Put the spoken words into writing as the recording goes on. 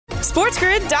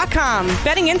SportsGrid.com.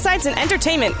 Betting insights and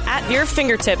entertainment at your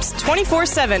fingertips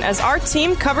 24/7 as our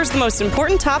team covers the most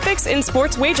important topics in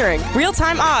sports wagering.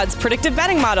 Real-time odds, predictive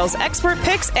betting models, expert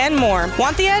picks, and more.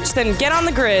 Want the edge? Then get on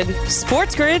the grid.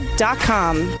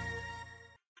 SportsGrid.com.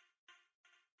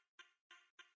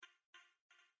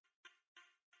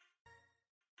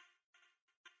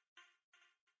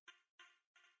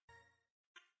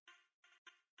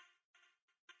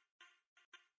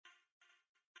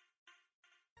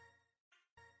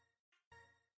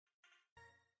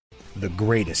 The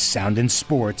greatest sound in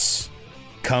sports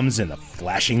comes in a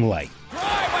flashing light.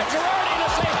 Drive by Girardi to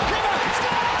save. Rebound,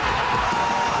 score!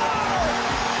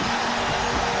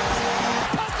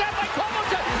 Touchdown by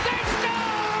Covington. They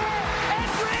score! And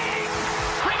Green!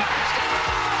 Rebound, score!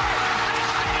 The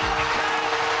Stanley Cup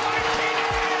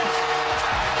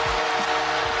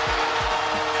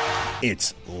Martinez!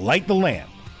 It's Light the Lamp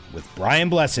with Brian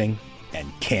Blessing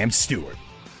and Cam Stewart.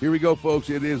 Here we go, folks.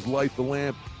 It is Light the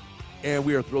Lamp. And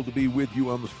we are thrilled to be with you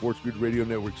on the Sports Grid Radio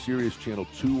Network, Sirius Channel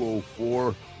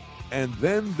 204. And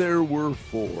then there were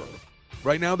four.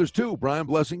 Right now there's two, Brian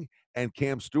Blessing and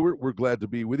Cam Stewart. We're glad to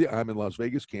be with you. I'm in Las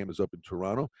Vegas. Cam is up in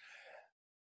Toronto.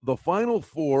 The final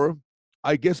four,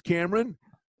 I guess, Cameron,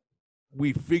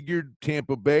 we figured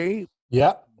Tampa Bay.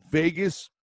 Yep.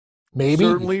 Vegas Maybe.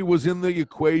 certainly was in the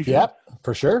equation. Yep,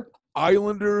 for sure.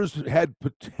 Islanders had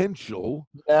potential.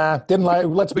 Yeah, didn't lie.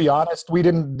 Let's be honest. We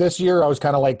didn't this year. I was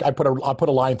kind of like I put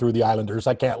a line through the Islanders.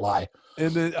 I can't lie.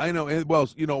 And then I know. And well,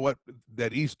 you know what?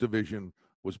 That East division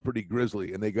was pretty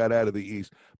grisly, and they got out of the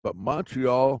East. But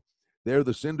Montreal, they're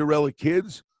the Cinderella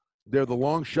kids. They're the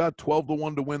long shot,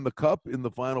 12-1 to win the cup in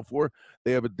the Final Four.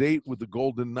 They have a date with the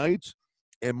Golden Knights,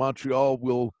 and Montreal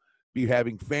will be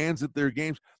having fans at their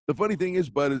games. The funny thing is,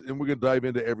 Bud, and we're going to dive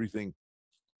into everything.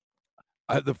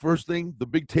 The first thing, the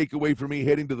big takeaway for me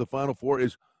heading to the Final Four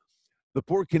is the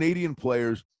poor Canadian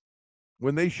players,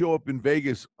 when they show up in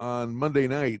Vegas on Monday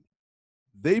night,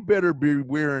 they better be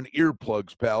wearing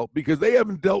earplugs, pal, because they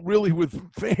haven't dealt really with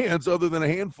fans other than a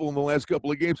handful in the last couple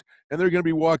of games, and they're going to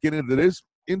be walking into this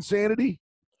insanity.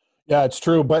 Yeah, it's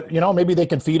true. But, maybe they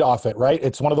can feed off it, right?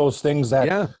 It's one of those things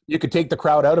that you could take the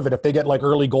crowd out of it if they get, like,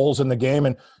 early goals in the game.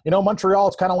 And, Montreal,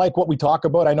 it's kind of like what we talk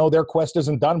about. I know their quest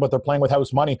isn't done, but they're playing with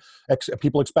house money.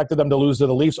 People expected them to lose to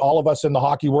the Leafs. All of us in the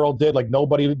hockey world did. Like,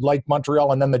 nobody liked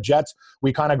Montreal. And then the Jets,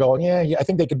 we kind of go, yeah, I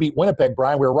think they could beat Winnipeg,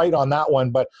 Brian. We were right on that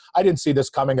one. But I didn't see this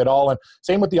coming at all. And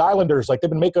same with the Islanders. Like,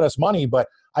 they've been making us money, but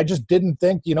I just didn't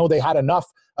think, they had enough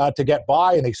to get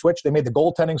by, and they switched. They made the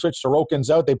goaltending switch.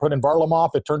 Sorokin's out. They put in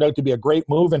Varlamov. It turned out to be a great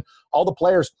move, and all the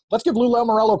players. Let's give Lou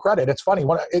Lamoriello credit. It's funny.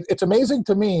 It's amazing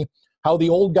to me how the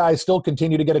old guys still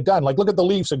continue to get it done. Like, look at the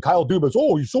Leafs and Kyle Dubas.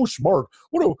 Oh, he's so smart.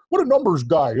 What a numbers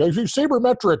guy. He's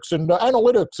sabermetrics and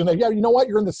analytics. And yeah, you know what?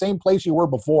 You're in the same place you were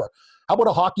before. How about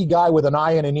a hockey guy with an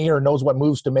eye and an ear and knows what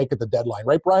moves to make at the deadline,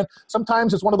 right, Brian?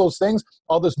 Sometimes it's one of those things,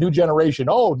 all this new generation,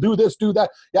 oh, do this, do that.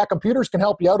 Yeah, computers can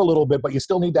help you out a little bit, but you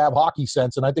still need to have hockey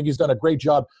sense, and I think he's done a great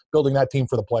job building that team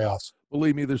for the playoffs.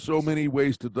 Believe me, there's so many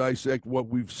ways to dissect what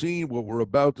we've seen, what we're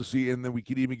about to see, and then we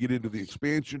could even get into the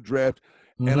expansion draft,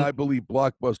 and I believe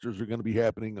blockbusters are going to be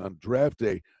happening on draft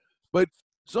day. But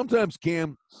sometimes,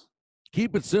 Cam,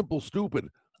 keep it simple, stupid.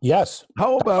 Yes.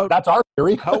 How about that's our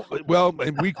theory?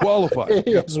 And we qualify.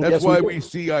 That's why we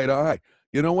see eye to eye.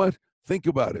 You know what? Think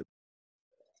about it.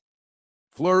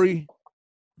 Fleury,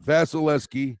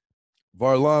 Vasilevsky,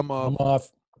 Varlamov,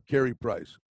 Carey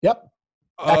Price. Yep.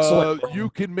 Excellent. You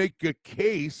can make a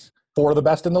case. Four of the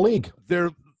best in the league.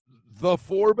 They're the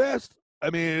four best.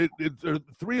 I mean,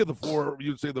 three of the four,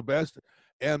 you'd say the best.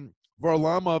 And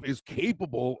Varlamov is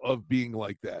capable of being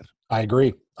like that. I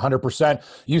agree, 100%.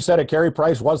 You said it, Carey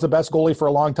Price was the best goalie for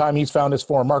a long time. He's found his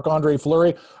form. Marc-Andre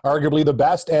Fleury, arguably the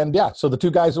best. And, yeah, so the two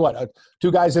guys in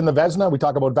the Vezina. We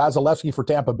talk about Vasilevsky for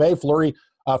Tampa Bay, Fleury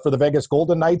for the Vegas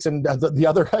Golden Knights, and the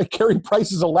other, Carey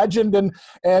Price is a legend, and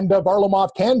Varlamov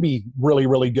can be really,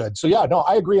 really good. So, yeah, no,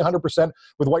 I agree 100%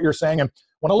 with what you're saying. And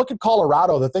when I look at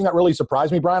Colorado, the thing that really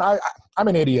surprised me, Brian, I'm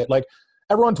an idiot. Like,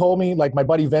 everyone told me, like my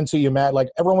buddy Vince, who you met, like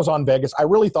everyone was on Vegas. I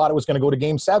really thought it was going to go to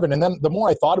Game 7. And then the more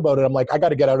I thought about it, I'm like, I got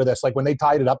to get out of this. Like when they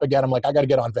tied it up again, I'm like, I got to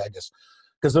get on Vegas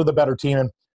because they're the better team.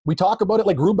 And we talk about it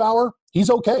like Grubauer, he's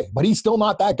okay, but he's still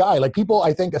not that guy. Like people,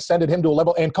 I think, ascended him to a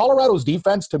level. And Colorado's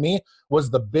defense, to me, was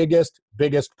the biggest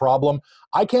problem.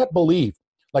 I can't believe.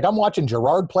 Like, I'm watching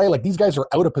Gerard play. Like, these guys are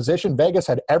out of position. Vegas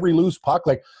had every loose puck.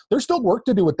 Like, there's still work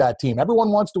to do with that team. Everyone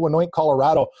wants to anoint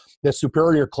Colorado the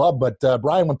superior club. But,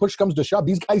 Brian, when push comes to shove,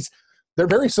 these guys, they're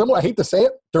very similar. I hate to say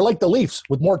it. They're like the Leafs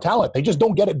with more talent. They just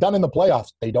don't get it done in the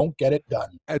playoffs. They don't get it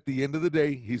done. At the end of the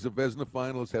day, he's a Vezina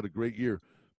finalist, had a great year.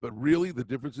 But really, the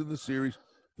difference in the series,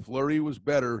 Fleury was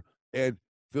better, and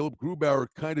Philip Grubauer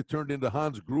kind of turned into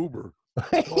Hans Gruber,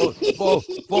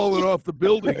 falling off the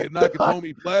building at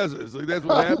Nakatomi Plaza. It's like that's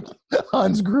what happened.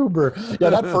 Hans Gruber. Yeah,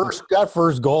 that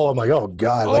first goal, I'm like, oh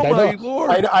God! Oh like, my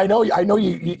Lord! I know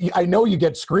you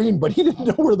get screened, but he didn't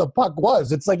know where the puck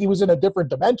was. It's like he was in a different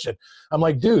dimension. I'm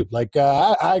like, dude, like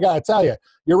I gotta tell you,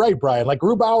 you're right, Brian. Like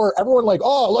Grubauer, everyone like,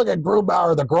 oh, look at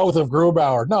Grubauer, the growth of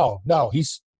Grubauer. No,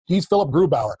 he's Philip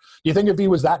Grubauer. Do you think if he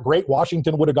was that great,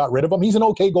 Washington would have got rid of him? He's an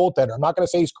okay goaltender. I'm not going to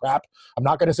say he's crap. I'm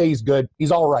not going to say he's good. He's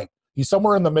all right. He's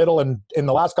somewhere in the middle, and in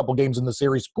the last couple games in the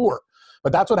series, poor.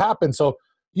 But that's what happened. So,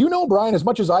 Brian, as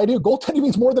much as I do, goaltending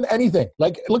means more than anything.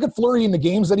 Like, look at Fleury in the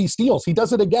games that he steals. He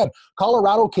does it again.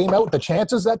 Colorado came out, the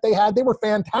chances that they had, they were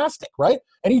fantastic, right?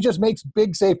 And he just makes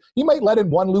big save. He might let in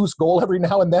one loose goal every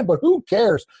now and then, but who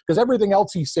cares? Because everything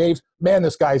else he saves, man,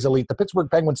 this guy's elite. The Pittsburgh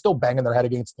Penguins still banging their head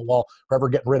against the wall for ever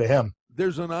getting rid of him.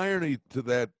 There's an irony to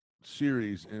that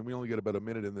series, and we only get about a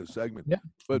minute in this segment. Yeah.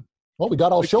 But well, we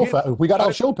got all show, pal.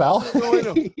 No, I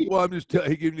know. Well, I'm just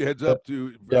giving you a heads up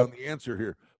on the answer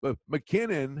here. But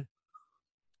McKinnon,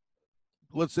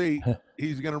 let's say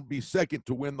he's going to be second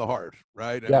to win the Hart,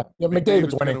 right? Yeah,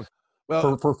 McDavid's winning.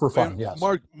 Well, for fun, yes.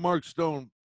 Mark Stone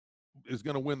is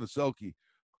going to win the Selke.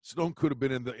 Stone could have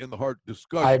been in the Hart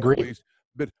discussion. I agree. At least,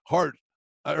 but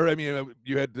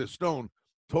you had Stone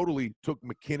totally took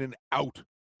McKinnon out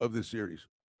of the series.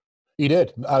 He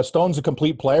did. Stone's a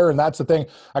complete player, and that's the thing.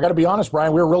 I got to be honest,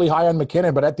 Brian, we were really high on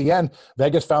McKinnon, but at the end,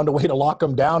 Vegas found a way to lock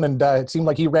him down, and it seemed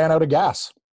like he ran out of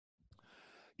gas.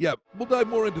 Yeah, we'll dive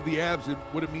more into the Avs and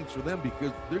what it means for them,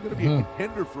 because they're going to be a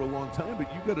contender for a long time,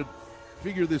 but you got to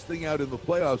figure this thing out in the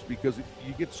playoffs, because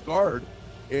you get scarred,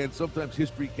 and sometimes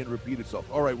history can repeat itself.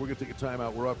 All right, we're going to take a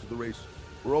timeout. We're off to the race.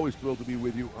 We're always thrilled to be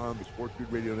with you on the Sports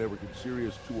Grid Radio Network in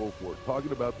Sirius 204,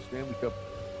 talking about the Stanley Cup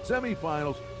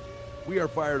semifinals. We are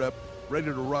fired up, ready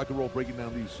to rock and roll, breaking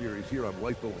down these series here on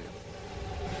Light the Lamp.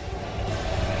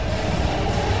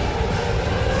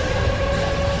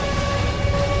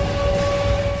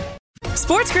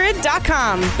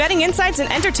 SportsGrid.com. Betting insights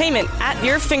and entertainment at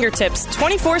your fingertips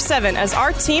 24/7 as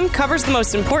our team covers the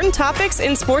most important topics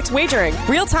in sports wagering.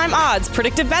 Real-time odds,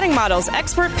 predictive betting models,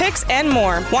 expert picks, and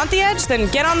more. Want the edge? Then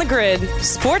get on the grid.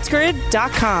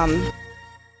 SportsGrid.com.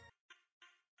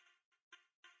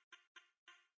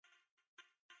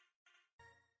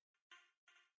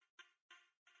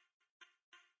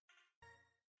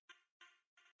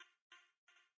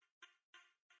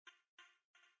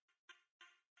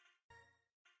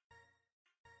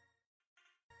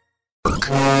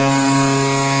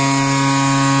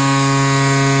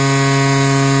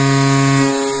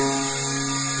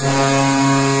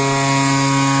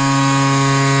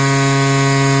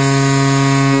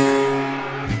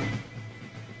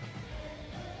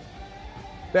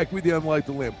 Back with you on Light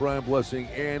the Lamp, Brian Blessing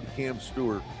and Cam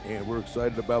Stewart, and we're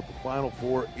excited about the Final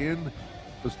Four in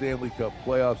the Stanley Cup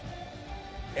playoffs.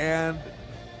 And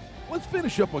let's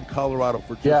finish up on Colorado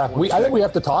for just one second. I think we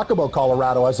have to talk about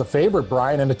Colorado as a favorite,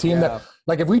 Brian, and a team that,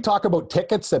 like, if we talk about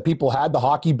tickets that people had, the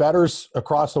hockey bettors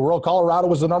across the world, Colorado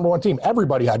was the number one team.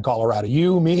 Everybody had Colorado.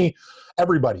 You, me,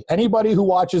 everybody. Anybody who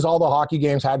watches all the hockey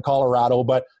games had Colorado,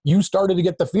 but you started to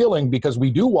get the feeling, because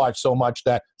we do watch so much,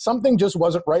 that something just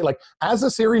wasn't right. Like, as the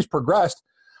series progressed,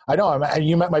 I know,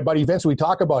 you met my buddy Vince, we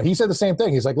talk about, he said the same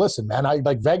thing. He's like, listen, man,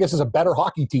 Vegas is a better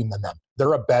hockey team than them.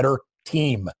 They're a better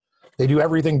team. They do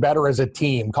everything better as a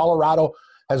team. Colorado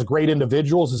has great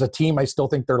individuals. As a team, I still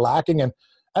think they're lacking. And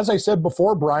as I said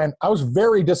before, Brian, I was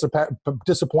very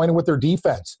disappointed with their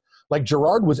defense. Like,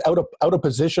 Girard was out of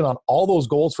position on all those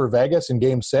goals for Vegas in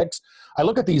Game 6. I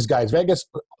look at these guys. Vegas,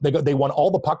 they won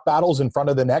all the puck battles in front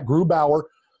of the net. Grubauer,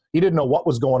 he didn't know what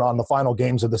was going on in the final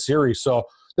games of the series. So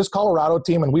this Colorado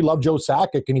team, and we love Joe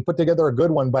Sakic, and he put together a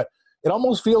good one, but it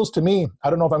almost feels to me, I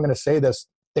don't know if I'm going to say this,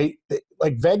 they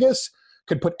like Vegas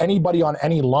could put anybody on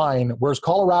any line, whereas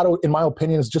Colorado, in my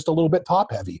opinion, is just a little bit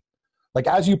top-heavy. Like,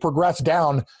 as you progress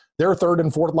down, their third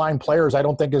and fourth line players, I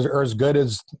don't think are as good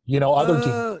as, other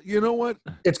teams. You know what?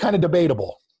 It's kind of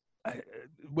debatable.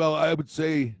 I would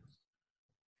say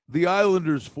the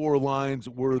Islanders' four lines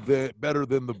were better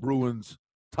than the Bruins'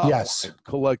 top line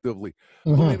collectively.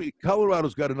 Mm-hmm. Believe me,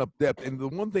 Colorado's got enough depth. And the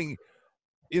one thing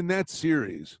in that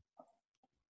series,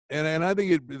 and I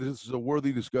think this is a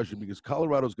worthy discussion, because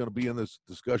Colorado's going to be in this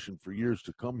discussion for years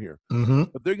to come here. Mm-hmm.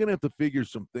 But they're going to have to figure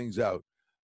some things out.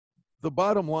 The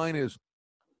bottom line is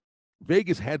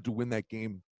Vegas had to win that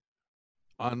game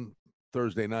on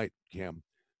Thursday night, Cam,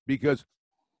 because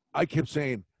I kept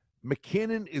saying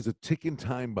McKinnon is a ticking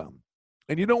time bomb.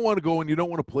 And you don't want to go and you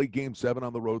don't want to play Game 7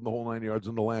 on the road in the whole 9 yards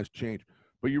in the last change.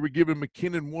 But you were giving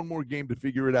McKinnon one more game to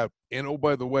figure it out. And, oh,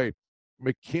 by the way,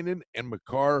 McKinnon and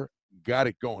Makar got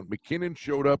it going. McKinnon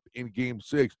showed up in Game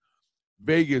 6.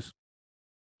 Vegas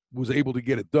was able to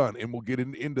get it done, and we'll get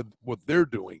into what they're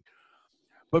doing.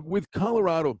 But with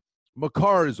Colorado,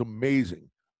 Makar is amazing.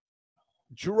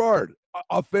 Girard,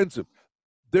 offensive.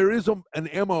 There is an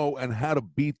MO on how to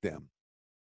beat them.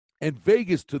 And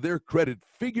Vegas, to their credit,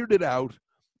 figured it out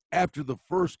after the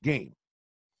first game.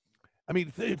 I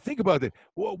mean, think about that.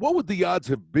 What would the odds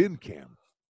have been, Cam,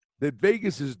 that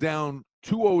Vegas is down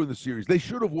 2-0 in the series? They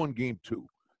should have won Game 2.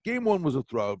 Game 1 was a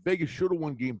throw. Vegas should have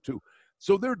won Game 2.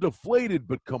 So they're deflated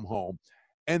but come home,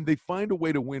 and they find a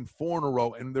way to win 4 in a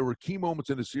row. And there were key moments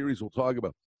in the series we'll talk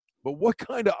about. But what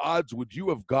kind of odds would you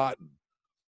have gotten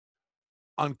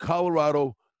on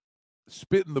Colorado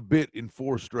spitting the bit in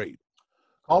 4 straight?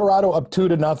 Colorado up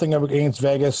 2-0 against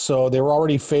Vegas, so they were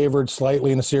already favored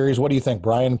slightly in the series. What do you think,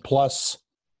 Brian? Plus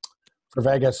for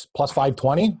Vegas, plus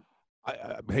 520?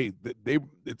 Hey,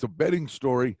 it's a betting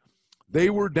story. They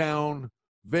were down.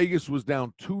 Vegas was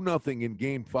down 2-0 in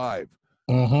Game 5.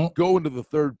 Go into the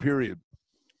third period.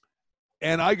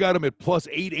 And I got them at plus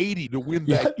 880 to win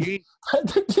that game.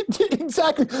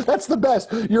 Exactly. That's the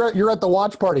best. You're at the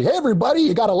watch party. Hey, everybody,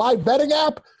 you got a live betting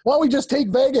app? Why don't we just take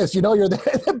Vegas? You know, you're there,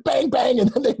 bang, bang,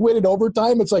 and then they win in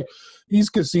overtime. It's like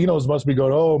these casinos must be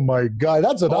going, oh, my God.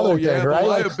 That's another thing, right?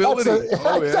 Liability.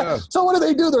 Yeah. So what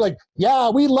do? They're like, yeah,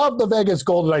 we love the Vegas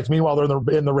Golden Knights. Meanwhile, they're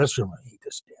in the restroom. I hate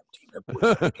this damn team.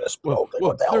 They're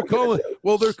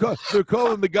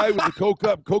calling the guy with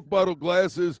the Coke bottle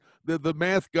glasses, the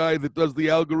math guy that does the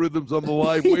algorithms on the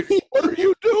live. What are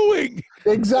you doing?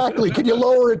 Exactly. Can you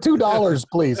lower it $2,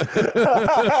 please?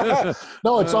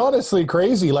 No, it's honestly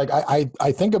crazy. Like I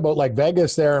think about like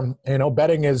Vegas there, you know,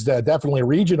 betting is definitely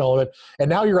regional of it. And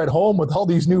now you're at home with all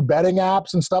these new betting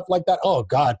apps and stuff like that. Oh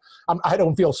God, I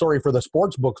don't feel sorry for the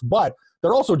sports books, but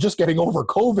they're also just getting over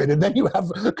COVID, and then you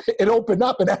have it open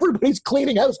up, and everybody's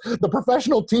cleaning house. The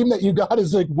professional team that you got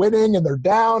is like winning, and they're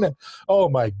down, and oh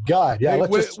my God, yeah.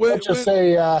 Let's just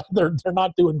say they're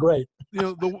not doing great.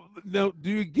 You know, now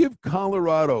do you give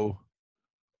Colorado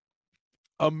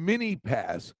a mini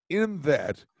pass in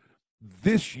that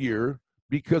this year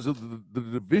because of the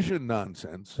division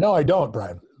nonsense? No, I don't,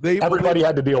 Brian. Everybody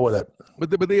had to deal with it.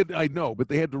 But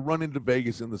they had to run into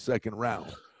Vegas in the second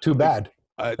round. Too bad.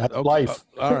 That's life.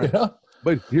 All right. Yeah.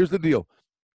 But here's the deal.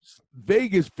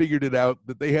 Vegas figured it out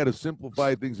that they had to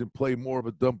simplify things and play more of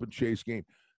a dump and chase game.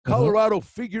 Colorado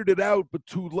figured it out, but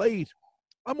too late.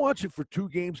 I'm watching for 2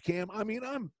 games, Cam. I mean,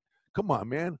 come on,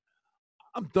 man.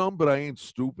 I'm dumb, but I ain't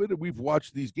stupid. We've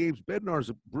watched these games. Bednar's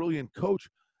a brilliant coach,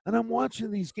 and I'm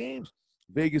watching these games.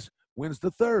 Vegas wins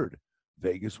the 3rd.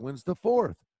 Vegas wins the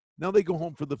 4th. Now they go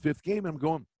home for the 5th game. I'm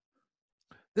going,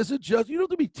 this is just, you don't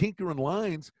have to be tinkering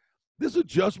lines. This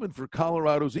adjustment for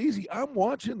Colorado's easy. I'm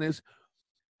watching this.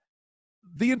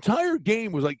 The entire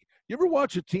game was like, you ever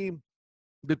watch a team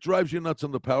that drives you nuts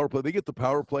on the power play? They get the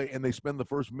power play, and they spend the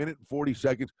first minute and 40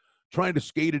 seconds trying to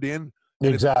skate it in.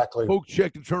 Exactly. Poke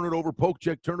check and turn it over, poke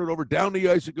check, turn it over, down the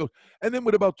ice it goes. And then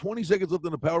with about 20 seconds left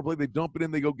in the power play, they dump it in,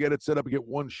 they go get it, set up, and get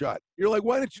 1 shot. You're like,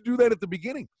 why didn't you do that at the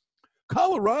beginning?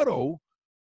 Colorado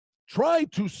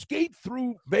tried to skate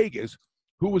through Vegas,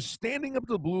 who was standing up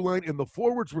to the blue line, and the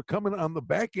forwards were coming on the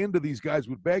back end of these guys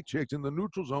with back checks in the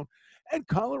neutral zone, and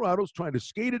Colorado's trying to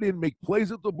skate it in, make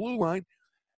plays at the blue line,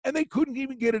 and they couldn't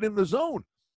even get it in the zone.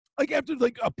 Like, after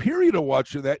like a period of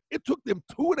watching that, it took them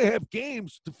 2.5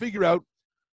 games to figure out,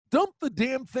 dump the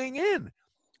damn thing in.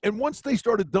 And once they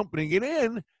started dumping it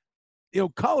in, you know,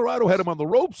 Colorado had them on the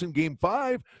ropes in Game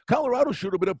 5. Colorado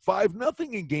should have been up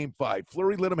 5-0 in Game 5.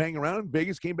 Fleury let them hang around.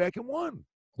 Vegas came back and won.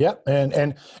 Yep,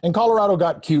 and Colorado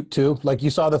got cute too. Like, you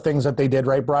saw the things that they did,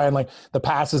 right, Brian? Like the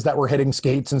passes that were hitting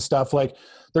skates and stuff. Like,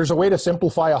 there's a way to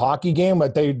simplify a hockey game,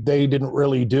 but they didn't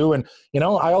really do. And you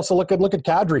know, I also look at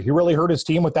Kadri. He really hurt his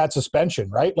team with that suspension,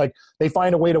 right? Like, they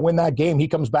find a way to win that game. He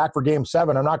comes back for Game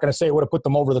 7. I'm not going to say it would have put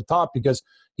them over the top because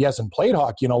he hasn't played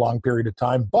hockey in a long period of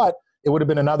time, but it would have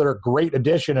been another great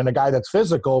addition and a guy that's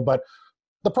physical. But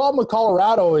the problem with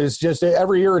Colorado is just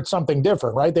every year it's something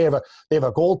different, right? They have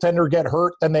a goaltender get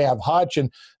hurt, then they have Hutch,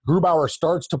 and Grubauer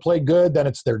starts to play good, then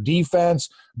it's their defense.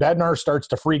 Bednar starts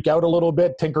to freak out a little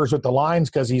bit, tinkers with the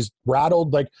lines because he's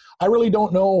rattled. Like, I really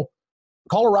don't know.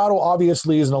 Colorado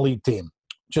obviously is an elite team.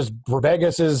 Just for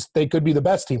Vegas they could be the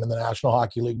best team in the National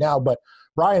Hockey League now. But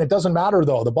Brian, it doesn't matter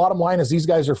though. The bottom line is these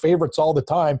guys are favorites all the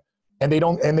time, and they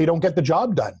don't get the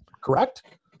job done. Correct?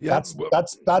 Yeah,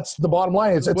 that's the bottom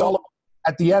line. It's all about,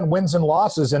 at the end, wins and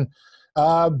losses, and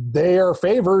they are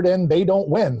favored and they don't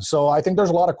win. So I think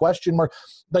there's a lot of question mark.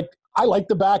 Like, I like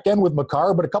the back end with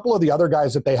Makar, but a couple of the other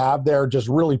guys that they have there just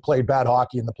really played bad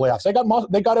hockey in the playoffs.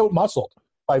 They got out muscled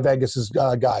by Vegas's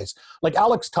guys. Like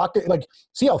Alex Tuck, like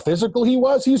see how physical he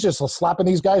was? He's just slapping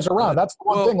these guys around. That's the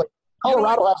one thing. Like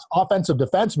Colorado has offensive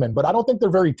defensemen, but I don't think they're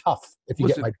very tough. If you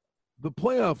get my the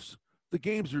playoffs, the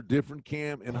games are different,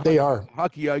 Cam, and they are.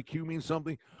 Hockey IQ means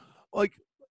something. Like,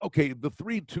 okay, the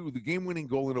 3-2, the game-winning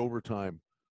goal in overtime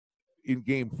in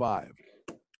Game 5.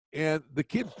 And the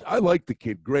kid, I like the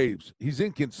kid, Graves. He's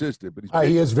inconsistent, but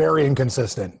he is very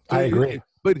inconsistent. I agree.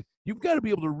 But you've got to be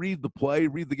able to read the play,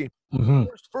 read the game. Mm-hmm.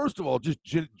 First of all, just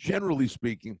generally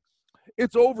speaking,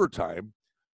 it's overtime.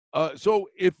 So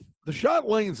if the shot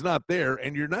lane's not there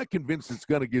and you're not convinced it's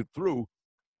going to get through,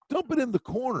 dump it in the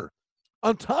corner.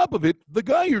 On top of it, the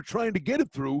guy you're trying to get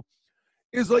it through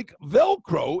is like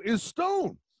Velcro is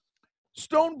Stone.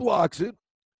 Stone blocks it.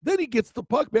 Then he gets the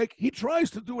puck back. He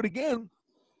tries to do it again.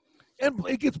 And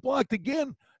it gets blocked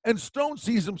again, and Stone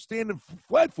sees him standing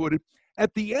flat-footed.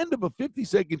 At the end of a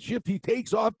 50-second shift, he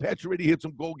takes off, Pacioretty hits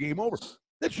him, goal, game over.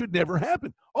 That should never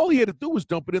happen. All he had to do was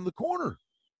dump it in the corner.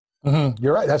 Mm-hmm.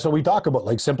 You're right. That's what we talk about,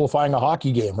 like simplifying a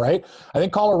hockey game, right? I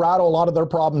think Colorado, a lot of their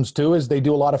problems, too, is they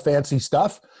do a lot of fancy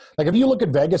stuff. Like, if you look at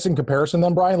Vegas in comparison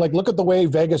then, Brian, like, look at the way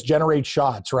Vegas generates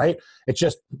shots, right? It's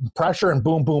just pressure and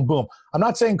boom, boom, boom. I'm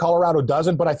not saying Colorado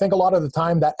doesn't, but I think a lot of the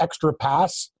time that extra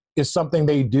pass is something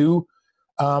they do.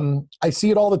 I see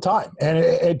it all the time, and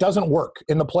it doesn't work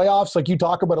in the playoffs. Like you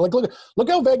talk about it, like look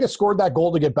how Vegas scored that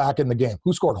goal to get back in the game.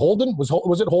 Who scored? Holden? Was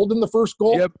it Holden the first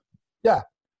goal? Yep. Yeah,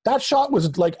 that shot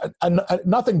was like a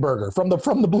nothing burger from the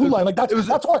blue line. Like that's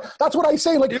what I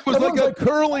say. Like it was like a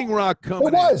curling rock coming.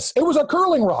 It was a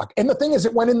curling rock, and the thing is,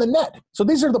 it went in the net. So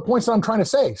these are the points that I'm trying to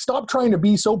say. Stop trying to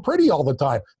be so pretty all the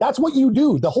time. That's what you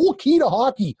do. The whole key to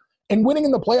hockey and winning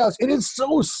in the playoffs, it is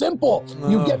so simple.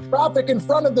 You get traffic in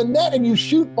front of the net and you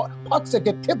shoot pucks that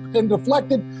get tipped and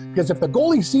deflected, because if the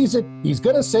goalie sees it, he's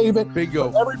going to save it. Bingo.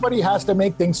 But everybody has to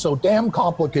make things so damn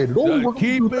complicated.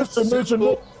 Keep it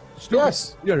simple.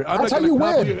 Yes, that's how you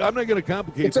win. I'm not going to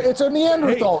complicate it. It's a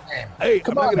Neanderthal game. Hey,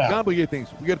 I'm not going to complicate things.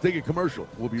 We got to take a commercial.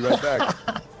 We'll be right back.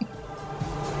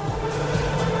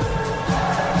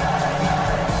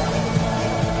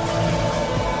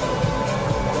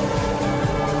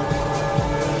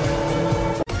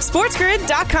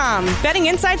 SportsGrid.com. Betting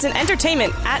insights and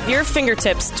entertainment at your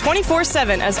fingertips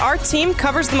 24/7 as our team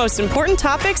covers the most important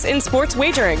topics in sports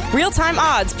wagering. Real-time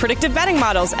odds, predictive betting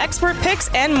models, expert picks,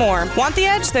 and more. Want the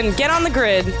edge? Then get on the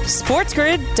grid.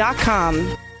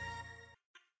 SportsGrid.com.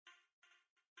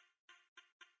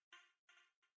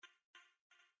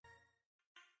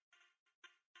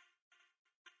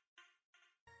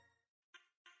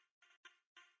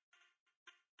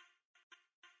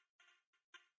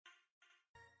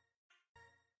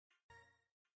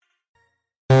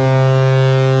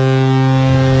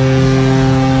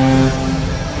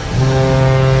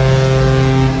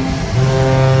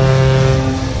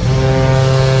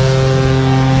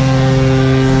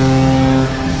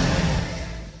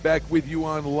 Back with you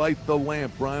on Light the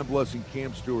Lamp. Brian Blessing,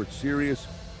 Cam Stewart, Sirius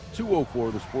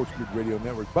 204, the Sports Grid Radio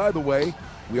Network. By the way,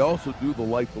 we also do the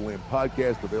Light the Lamp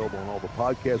podcast, available on all the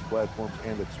podcast platforms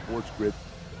and at Sports Grid.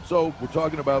 So we're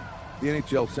talking about the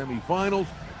NHL semifinals.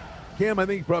 Cam, I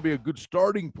think probably a good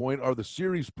starting point are the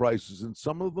series prices, and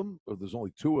some of them, or there's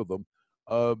only two of them.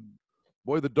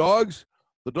 Boy, the dogs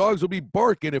will be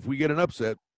barking if we get an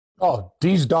upset. Oh,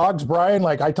 these dogs, Brian,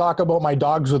 like I talk about my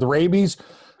dogs with rabies.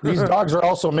 These dogs are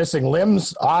also missing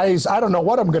limbs, eyes. I don't know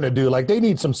what I'm going to do. Like, they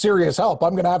need some serious help.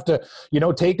 I'm going to have to,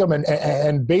 take them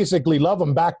and basically love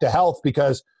them back to health,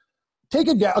 because take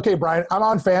a guess. Okay, Brian, I'm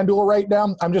on FanDuel right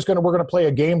now. We're going to play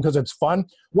a game because it's fun.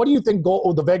 What do you think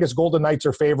the Vegas Golden Knights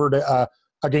are favored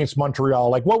against Montreal?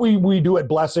 Like what we do at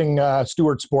Blessing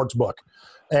Stewart Sportsbook,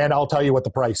 and I'll tell you what the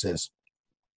price is.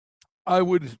 I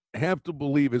would have to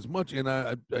believe as much, and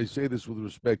I say this with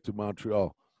respect to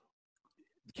Montreal.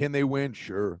 Can they win?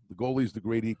 Sure. The goalie's the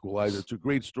great equalizer. It's a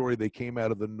great story. They came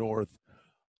out of the North.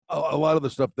 A lot of the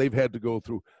stuff they've had to go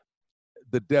through.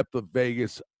 The depth of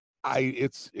Vegas,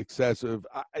 it's excessive.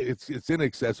 It's in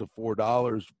excess of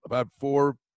 $4, about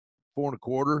 $4 and a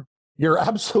quarter. You're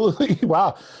absolutely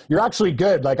wow. You're actually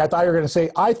good. Like I thought you were going to say.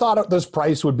 I thought this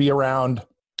price would be around,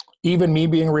 even me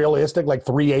being realistic, like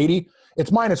 $3.80.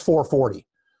 It's minus $4.40.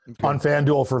 Okay. On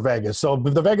FanDuel for Vegas. So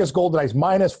the Vegas Golden Knights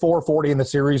minus $4.40 in the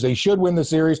series. They should win the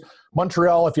series.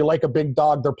 Montreal, if you like a big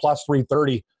dog, they're plus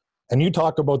 $3.30. And you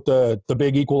talk about the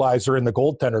big equalizer in the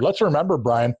goaltender. Let's remember,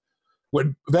 Brian,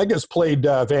 when Vegas played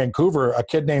Vancouver, a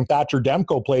kid named Thatcher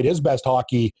Demko played his best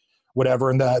hockey, whatever,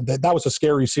 and that was a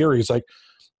scary series. Like,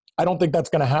 I don't think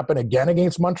that's going to happen again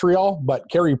against Montreal, but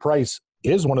Carey Price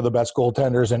is one of the best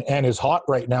goaltenders and is hot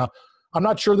right now. I'm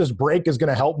not sure this break is going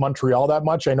to help Montreal that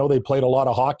much. I know they played a lot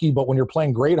of hockey, but when you're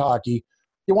playing great hockey,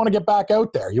 you want to get back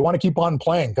out there. You want to keep on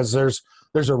playing because there's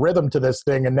a rhythm to this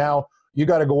thing. And now you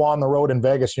got to go on the road in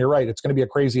Vegas. And you're right. It's going to be a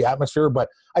crazy atmosphere, but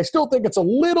I still think it's a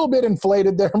little bit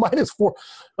inflated there. -4.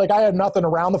 Like I had nothing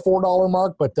around the $4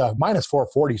 mark, but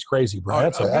 -440 is crazy, bro.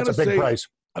 That's a big price.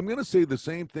 I'm going to say the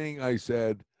same thing I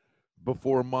said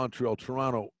before Montreal,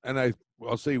 Toronto. And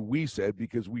I'll say we said,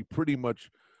 because we pretty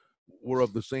much were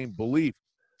of the same belief.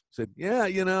 Said,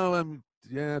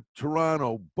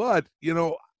 Toronto, but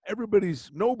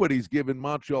nobody's given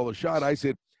Montreal a shot. I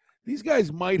said, these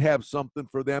guys might have something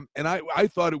for them. And I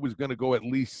thought it was going to go at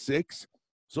least 6.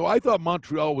 So I thought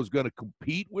Montreal was going to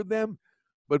compete with them.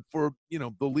 But for,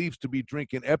 the Leafs to be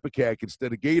drinking Epicac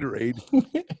instead of Gatorade,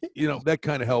 that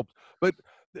kind of helped. But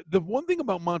the one thing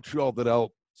about Montreal that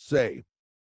I'll say,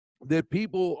 that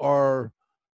people are,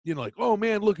 like, oh,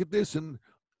 man, look at this. And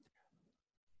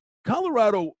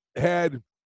Colorado had,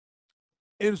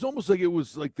 and it's almost like it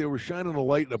was like they were shining a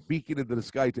light and a beacon into the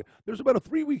sky. There's about a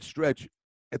 3-week stretch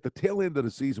at the tail end of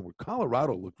the season where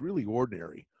Colorado looked really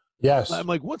ordinary. Yes. I'm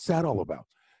like, what's that all about?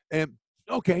 And,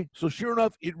 okay, so sure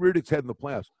enough, it reared its head in the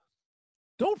playoffs.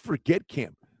 Don't forget,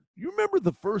 Cam, you remember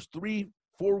the first 3-4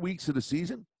 weeks of the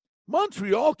season?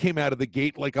 Montreal came out of the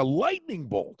gate like a lightning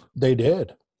bolt. They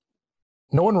did.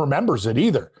 No one remembers it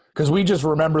either because we just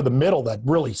remember the middle that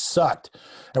really sucked.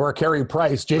 And where Carey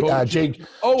Price, Jake Allen,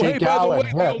 by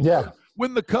the way,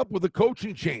 win the cup with a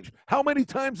coaching change. How many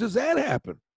times does that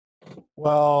happen?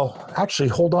 Well, actually,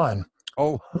 hold on.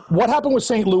 Oh, what happened with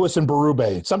St. Louis and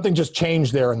Berube? Something just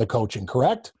changed there in the coaching,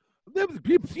 correct?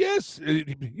 Yes,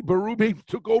 Berube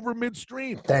took over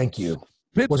midstream. Thank you.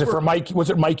 Pittsburgh. Was it for Mike? Was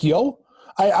it Mike Yeo?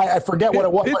 I forget what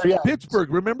it was.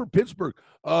 Pittsburgh. Remember Pittsburgh?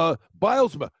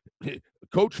 Bilesma,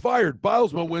 coach fired.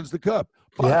 Bilesma wins the cup.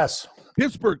 Yes.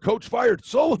 Pittsburgh, coach fired.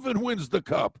 Sullivan wins the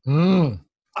cup.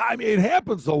 I mean, it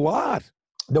happens a lot.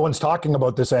 No one's talking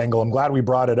about this angle. I'm glad we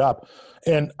brought it up.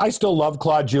 And I still love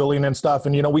Claude Julien and stuff.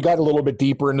 And, we got a little bit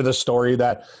deeper into the story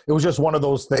that it was just one of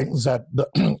those things that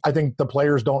I think the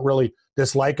players don't really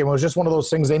dislike. And it was just one of those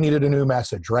things they needed a new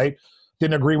message, right?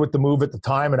 Didn't agree with the move at the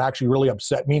time. It actually really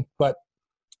upset me. But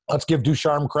let's give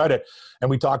Ducharme credit. And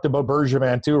we talked about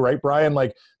Bergevin too, right, Brian?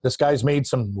 Like, this guy's made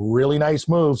some really nice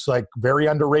moves, like very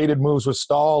underrated moves with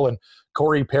Stahl and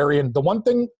Corey Perry. And the one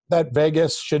thing that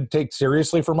Vegas should take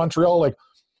seriously for Montreal, like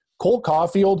Cole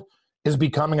Caulfield is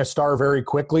becoming a star very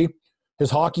quickly.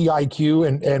 His hockey IQ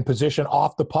and position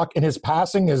off the puck and his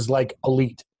passing is like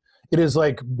elite. It is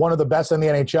like one of the best in the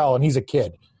NHL, and he's a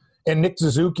kid. And Nick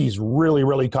Suzuki's really,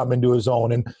 really come into his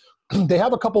own. And they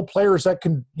have a couple players that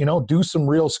can, do some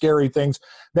real scary things.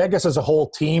 Vegas as a whole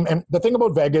team. And the thing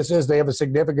about Vegas is they have a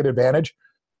significant advantage.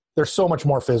 They're so much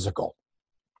more physical.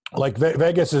 Like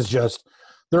Vegas is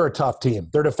they're a tough team.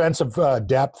 Their defensive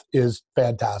depth is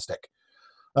fantastic.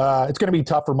 It's going to be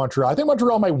tough for Montreal. I think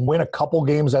Montreal might win a couple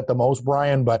games at the most,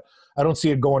 Brian, but I don't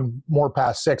see it going more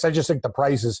past 6. I just think the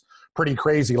price is pretty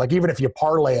crazy. Like, even if you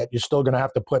parlay it, you're still going to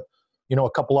have to put, a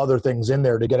couple other things in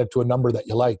there to get it to a number that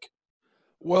you like.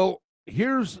 Well,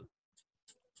 there's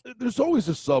always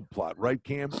a subplot, right,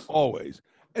 Cam? Always.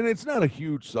 And it's not a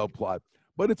huge subplot,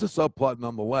 but it's a subplot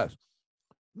nonetheless.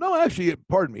 No, actually,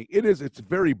 pardon me, it is. It's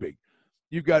very big.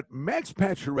 You've got Max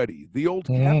Pacioretty, the old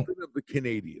captain of the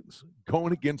Canadiens,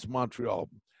 going against Montreal,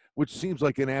 which seems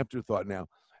like an afterthought now.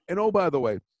 And, oh, by the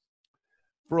way,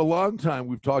 for a long time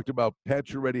we've talked about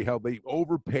Pacioretty, how they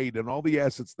overpaid and all the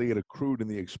assets they had accrued in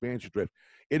the expansion draft.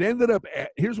 It ended up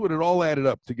here's what it all added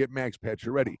up to get Max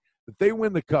Pacioretty. If they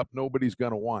win the cup, nobody's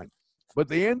going to whine. But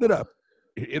they ended up,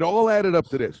 it all added up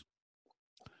to this.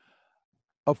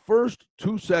 A first,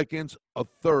 2 seconds, a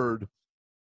third,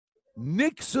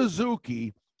 Nick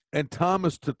Suzuki, and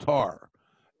Thomas Tatar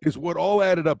is what all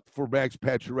added up for Max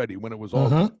Pacioretty when it was all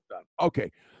done.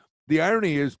 Okay. The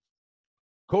irony is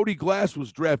Cody Glass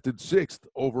was drafted 6th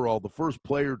overall, the first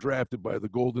player drafted by the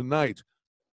Golden Knights.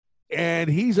 And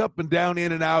he's up and down,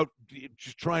 in and out,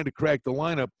 just trying to crack the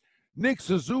lineup. Nick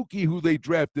Suzuki, who they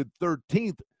drafted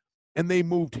 13th, and they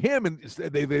moved him, and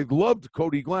they loved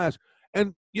Cody Glass.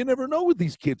 And you never know with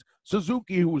these kids.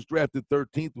 Suzuki, who was drafted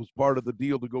 13th, was part of the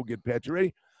deal to go get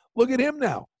Pacioretty. Look at him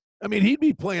now. I mean, he'd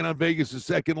be playing on Vegas'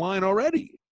 second line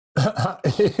already.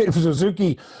 If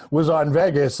Suzuki was on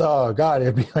Vegas, oh, God,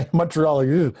 it'd be like Montreal.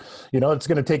 It's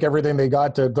going to take everything they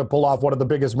got to pull off one of the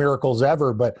biggest miracles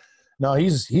ever. But, no,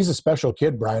 he's a special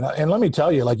kid, Brian. And let me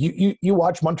tell you, like, you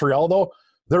watch Montreal, though,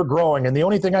 they're growing. And the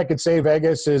only thing I could say,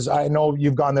 Vegas, is I know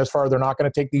you've gone this far. They're not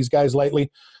going to take these guys lightly.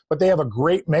 But they have a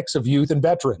great mix of youth and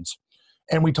veterans.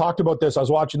 And we talked about this. I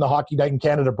was watching the Hockey Night in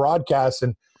Canada broadcast,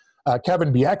 and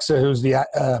Kevin Bieksa, who's the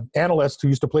analyst who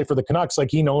used to play for the Canucks,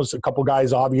 like he knows a couple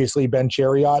guys, obviously, Ben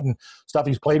Chariot and stuff.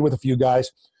 He's played with a few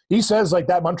guys. He says like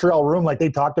that Montreal room, like they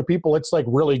talk to people, it's like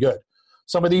really good.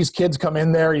 Some of these kids come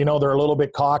in there, you know, they're a little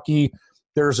bit cocky.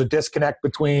 There's a disconnect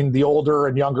between the older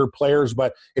and younger players,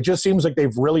 but it just seems like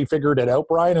they've really figured it out,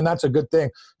 Brian, and that's a good thing.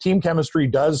 Team chemistry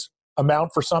does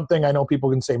amount for something. I know people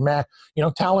can say, meh, you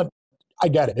know, talent, I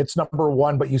get it. It's number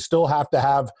one, but you still have to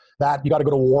have that. You got to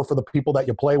go to war for the people that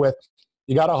you play with.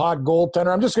 You got a hot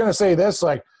goaltender. I'm just going to say this,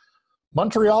 like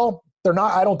Montreal,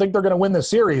 I don't think they're going to win the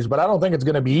series, but I don't think it's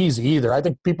going to be easy either. I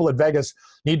think people at Vegas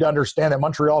need to understand that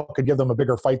Montreal could give them a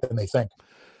bigger fight than they think.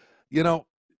 You know,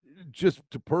 just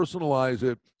to personalize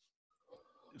it,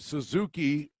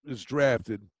 Suzuki is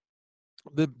drafted.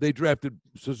 They drafted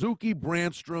Suzuki,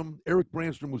 Brandstrom. Eric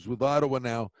Brandstrom was with Ottawa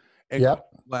now. And yep.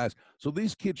 Cody Glass. So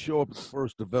these kids show up at the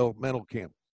first developmental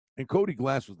camp. And Cody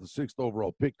Glass was the 6th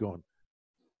overall pick going.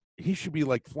 He should be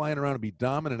like flying around and be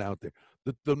dominant out there.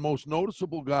 The most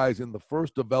noticeable guys in the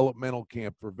first developmental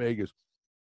camp for Vegas,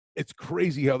 it's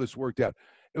crazy how this worked out.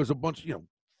 It was a bunch,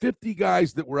 50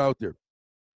 guys that were out there.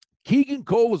 Keegan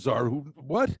Kolesar,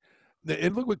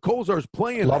 and look what Kolesar's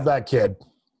playing. Love that kid.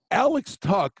 Alex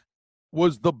Tuck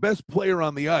was the best player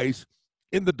on the ice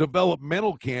in the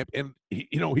developmental camp, and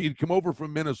he'd come over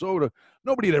from Minnesota.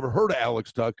 Nobody had ever heard of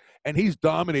Alex Tuck, and he's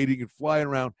dominating and flying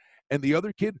around. And the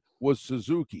other kid was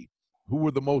Suzuki, who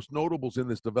were the most notables in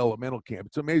this developmental camp.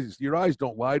 It's amazing. Your eyes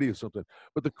don't lie to you sometimes.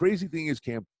 But the crazy thing is,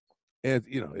 Cam, and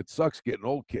it sucks getting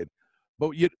old, kid.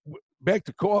 But back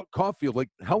to Caulfield, like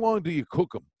how long do you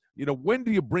cook them? When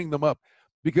do you bring them up?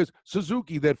 Because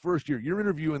Suzuki, that first year, you're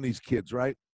interviewing these kids,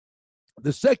 right?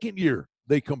 The second year,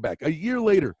 they come back. A year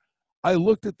later, I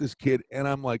looked at this kid, and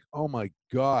I'm like, oh, my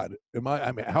God,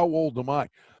 how old am I?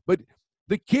 But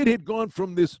the kid had gone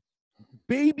from this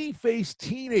baby-faced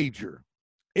teenager,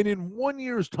 and in 1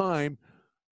 year's time,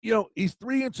 he's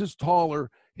 3 inches taller.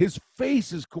 His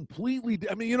face is completely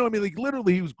 – like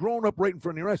literally he was growing up right in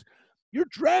front of your eyes. You're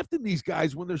drafting these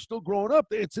guys when they're still growing up.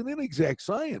 It's an inexact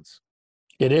science.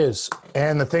 It is.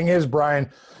 And the thing is, Brian,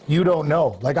 you don't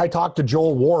know. Like I talked to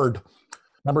Joel Ward.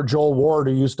 Remember Joel Ward,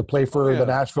 who used to play for the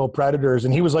Nashville Predators,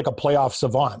 and he was like a playoff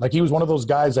savant. Like he was one of those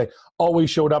guys that always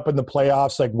showed up in the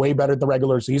playoffs, like way better than the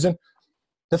regular season.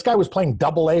 This guy was playing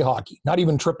AA hockey, not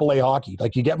even AAA hockey.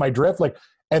 Like you get my drift?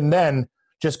 And then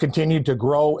just continued to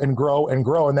grow and grow and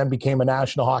grow and then became a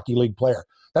National Hockey League player.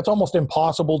 That's almost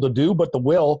impossible to do, but the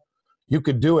will, you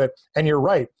could do it. And you're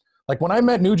right. Like when I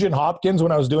met Nugent Hopkins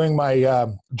when I was doing my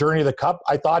Journey of the Cup,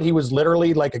 I thought he was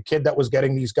literally like a kid that was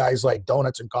getting these guys like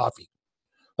donuts and coffee.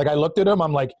 Like I looked at him,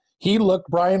 I'm like, he looked,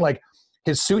 Brian, like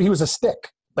his suit, he was a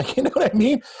stick. Like, you know what I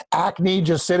mean? Acne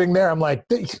just sitting there. I'm like,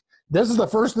 this is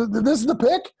the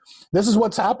pick? This is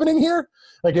what's happening here?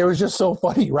 Like it was just so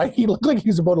funny, right? He looked like he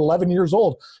was about 11 years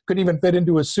old. Couldn't even fit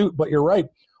into his suit, but you're right.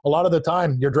 A lot of the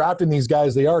time you're drafting these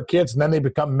guys, they are kids, and then they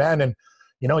become men, and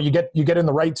you get in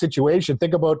the right situation.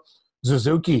 Think about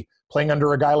Suzuki playing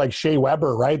under a guy like Shea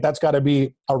Weber, right? That's got to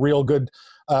be a real good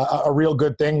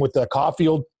thing with the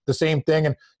Caulfield. The same thing.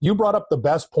 And you brought up the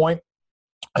best point,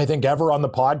 I think, ever on the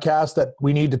podcast that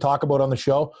we need to talk about on the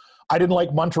show. I didn't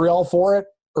like Montreal for it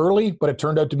early, but it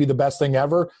turned out to be the best thing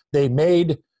ever. They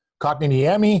made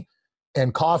Kotkaniemi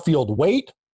and Caulfield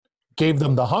wait, gave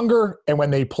them the hunger, and when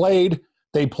they played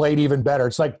even better.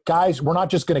 It's like, guys, we're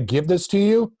not just going to give this to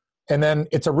you. And then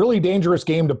it's a really dangerous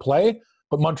game to play,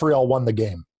 but Montreal won the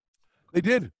game. They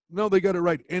did. No, they got it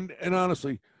right. And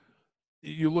honestly,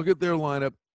 you look at their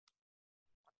lineup,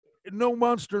 no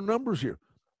monster numbers here,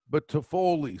 but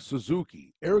Toffoli,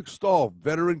 Suzuki, Eric Stahl,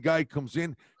 veteran guy comes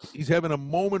in. He's having a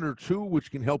moment or two,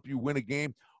 which can help you win a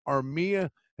game.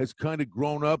 Armia has kind of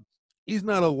grown up. He's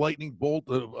not a lightning bolt,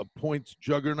 a points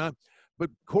juggernaut, but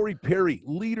Corey Perry,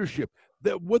 leadership,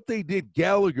 what they did,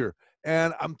 Gallagher,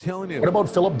 and I'm telling you. What about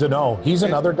Philip Deneau? He's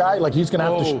another guy. Like he's going to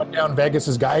have to shut down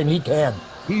Vegas's guy, and he can.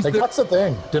 That's the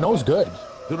thing. Deneau's good.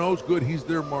 Deneau's good. He's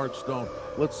their Mark Stone.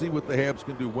 Let's see what the Habs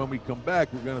can do. When we come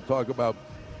back, we're going to talk about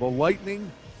the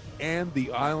Lightning and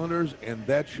the Islanders, and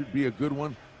that should be a good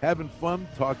one. Having fun,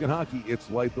 talking hockey. It's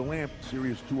Light the Lamp,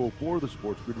 Sirius 204, the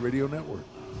Sports Grid Radio Network.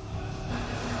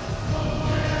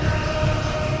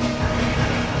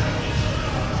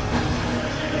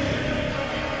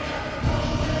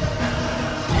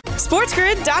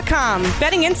 SportsGrid.com.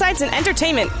 Betting insights and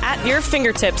entertainment at your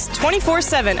fingertips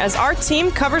 24/7 as our team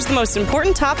covers the most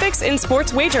important topics in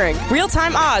sports wagering.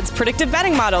 Real-time odds, predictive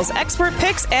betting models, expert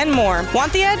picks, and more.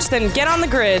 Want the edge? Then get on the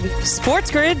grid.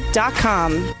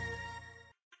 SportsGrid.com.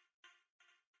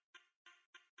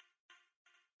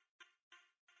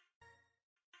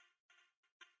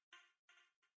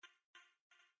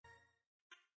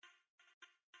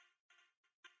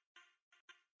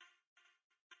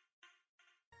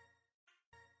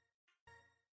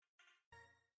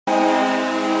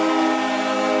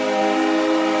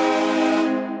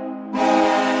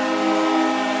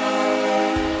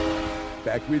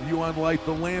 back with you on Light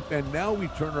the Lamp, and now we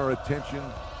turn our attention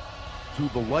to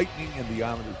the Lightning and the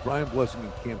Islanders. Brian Blessing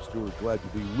and Cam Stewart, glad to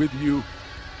be with you.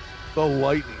 The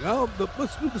Lightning.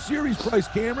 Let's do the series price,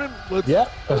 Cameron.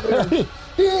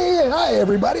 Hi,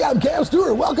 everybody. I'm Cam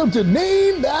Stewart. Welcome to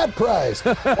Name That Price.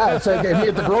 It's like me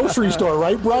at the grocery store,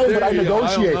 right, Brian? But I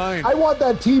negotiate. I want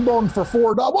that T-bone for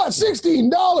 $4. What,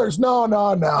 $16?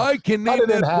 No. I can name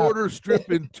that quarter strip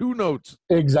in 2 notes.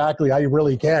 Exactly. I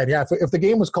really can. Yeah. If the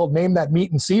game was called Name That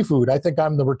Meat and Seafood, I think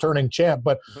I'm the returning champ.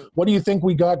 But what do you think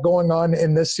we got going on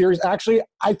in this series? Actually,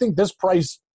 I think this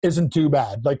price isn't too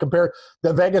bad. Like, compare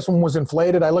the Vegas one was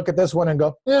inflated. I look at this one and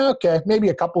go, yeah, okay, maybe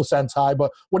a couple cents high. But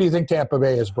what do you think Tampa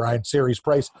Bay is, Brian? Series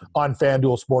price on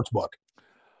FanDuel Sportsbook.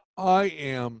 I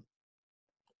am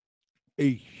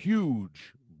a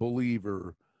huge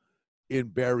believer in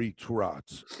Barry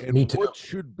Trotz. And Me too. What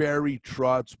should Barry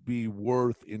Trotz be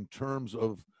worth in terms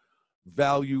of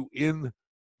value in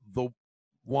the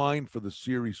line for the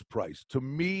series price? To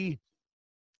me,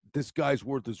 this guy's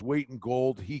worth his weight in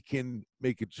gold. He can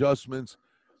make adjustments.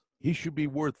 He should be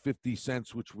worth 50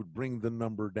 cents, which would bring the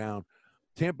number down.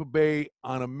 Tampa Bay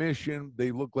on a mission.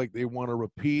 They look like they want to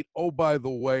repeat. Oh, by the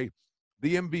way,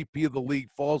 the MVP of the league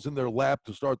falls in their lap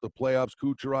to start the playoffs.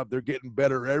 Kucherov, they're getting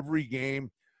better every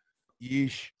game.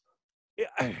 Yeesh.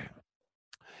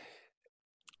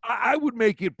 I would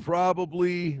make it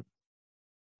probably,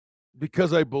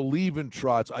 because I believe in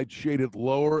Trotz, I'd shade it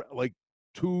lower, like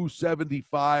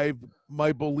 275.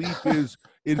 My belief is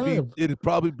it'd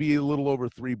probably be a little over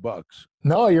 $3.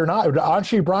 No, you're not.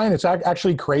 Actually, Brian, it's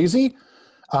actually crazy.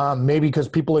 Maybe because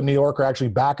people in New York are actually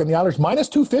back in the Islanders. Minus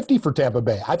 250 for Tampa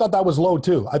Bay. I thought that was low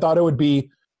too. I thought it would be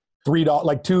 $3,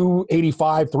 like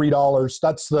 $2.85, $3.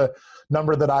 That's the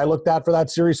number that I looked at for that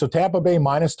series. So Tampa Bay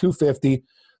minus 250.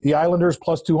 The Islanders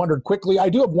plus 200 quickly. I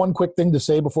do have one quick thing to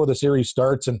say before the series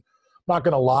starts, and I'm not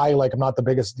going to lie, like I'm not the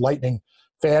biggest Lightning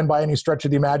fan by any stretch of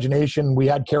the imagination. We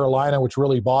had Carolina, which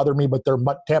really bothered me, but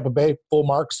Tampa Bay, full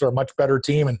marks. They're a much better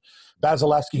team, and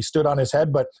Vasilevsky stood on his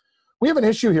head. But we have an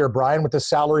issue here, Brian, with the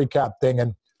salary cap thing,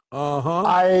 and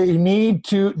I need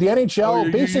to – the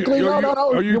NHL basically – no.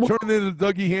 Are you turning into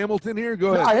Dougie Hamilton here?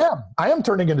 Go ahead. I am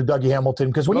turning into Dougie Hamilton,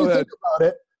 because when you think about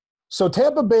it, so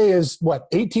Tampa Bay is, what,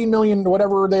 18 million,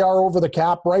 whatever they are over the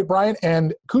cap, right, Brian?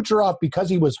 And Kucherov,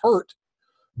 because he was hurt,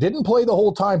 didn't play the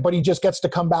whole time, but he just gets to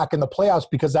come back in the playoffs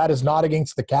because that is not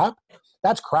against the cap.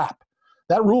 That's crap.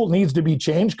 That rule needs to be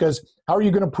changed, because how are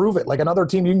you going to prove it? Like another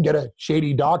team, you can get a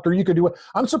shady doctor. You could do it.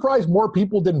 I'm surprised more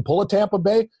people didn't pull a Tampa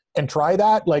Bay and try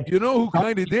that. Like, you know who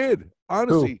kind of did,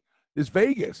 honestly, is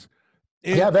Vegas.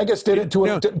 And Vegas did it to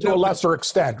a lesser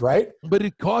extent, right? But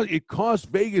it cost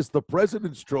Vegas the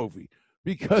President's Trophy,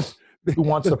 because who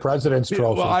wants the President's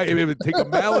Trophy? Well, I mean, take a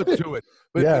mallet to it.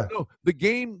 But the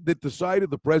game that decided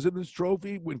the President's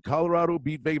Trophy, when Colorado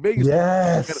beat Vegas,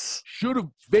 Vegas should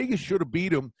have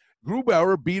beat them.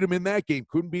 Grubauer beat him in that game,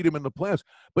 couldn't beat him in the playoffs.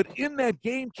 But in that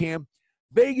game, Cam,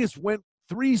 Vegas went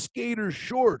 3 skaters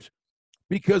short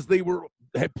because they were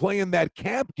playing that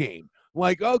cap game.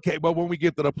 Like, okay, well, when we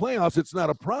get to the playoffs, it's not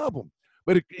a problem.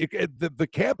 But the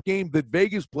cap game that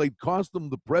Vegas played cost them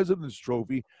the President's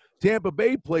Trophy. Tampa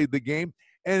Bay played the game,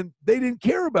 and they didn't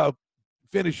care about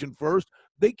finishing first.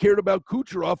 They cared about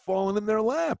Kucherov falling in their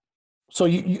lap. So,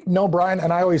 you know, Brian,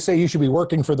 and I always say you should be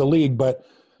working for the league, but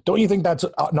don't you think that's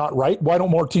not right? Why don't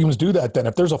more teams do that then?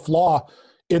 If there's a flaw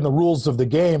in the rules of the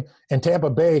game and Tampa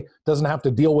Bay doesn't have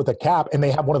to deal with a cap, and they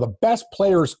have one of the best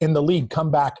players in the league come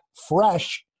back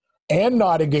fresh and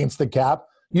not against the cap,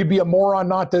 you'd be a moron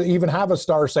not to even have a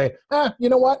star say, you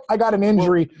know what? I got an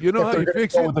injury. Well, you know how you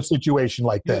fix it with a situation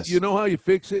like this. You know how you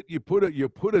fix it? You put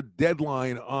a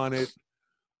deadline on it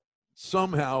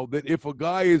somehow, that if a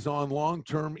guy is on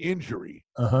long-term injury,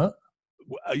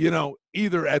 you know,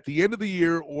 either at the end of the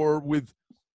year or with,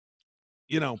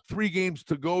 you know, 3 games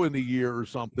to go in the year or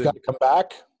something, come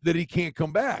back, that he can't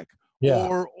come back. Yeah.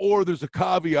 Or there's a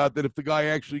caveat that if the guy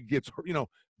actually gets,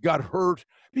 got hurt,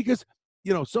 because,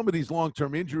 you know, some of these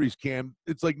long-term injuries, Cam,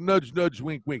 it's like nudge, nudge,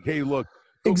 wink, wink. Hey, look.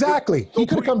 Exactly. He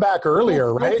could have come back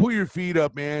earlier, right? Don't pull your feet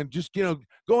up, man. Just, go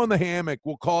on the hammock.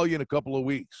 We'll call you in a couple of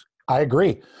weeks. I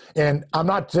agree. And I'm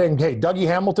not saying, hey, Dougie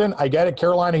Hamilton, I get it.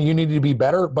 Carolina, you need to be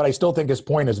better, but I still think his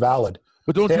point is valid.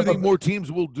 But don't you think more teams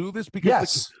will do this? Because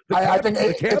yes. I think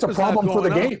it's a problem for the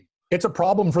game. It's a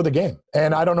problem for the game.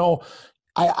 And I don't know.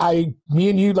 Me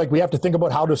and you, like, we have to think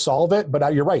about how to solve it,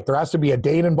 but you're right. There has to be a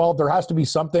date involved. There has to be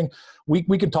something.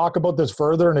 We could talk about this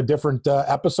further in a different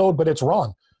episode, but it's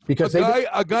wrong. Because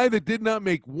a guy that did not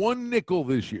make one nickel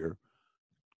this year,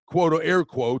 quote, air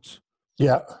quotes.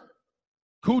 Yeah.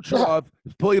 Kucherov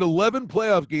has played 11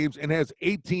 playoff games and has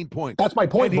 18 points. That's my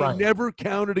point, and Brian. He never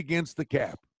counted against the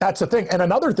cap. That's the thing. And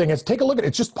another thing is, take a look at it.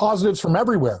 It's just positives from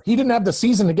everywhere. He didn't have the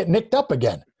season to get nicked up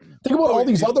again. Think about all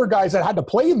these other guys that had to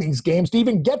play in these games to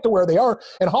even get to where they are.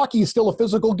 And hockey is still a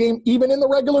physical game, even in the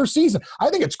regular season. I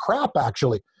think it's crap,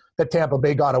 actually, that Tampa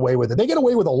Bay got away with it. They get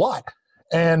away with a lot.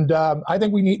 And I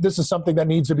think this is something that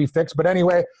needs to be fixed. But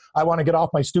anyway, I want to get off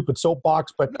my stupid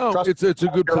soapbox. But no, it's a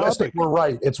good topic. We're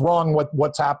right. It's wrong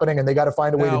what's happening, and they got to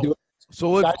find a way to do it. So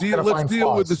let's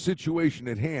deal with the situation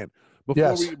at hand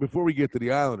before we get to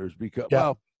the Islanders. Because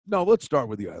let's start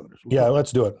with the Islanders.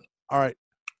 Let's do it. All right.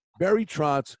 Barry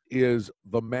Trotz is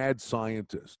the mad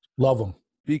scientist. Love him.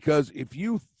 Because if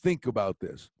you think about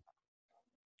this,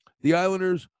 the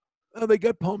Islanders, they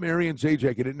got Palmieri and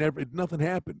Zajac, and nothing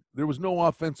happened. There was no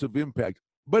offensive impact.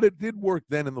 But it did work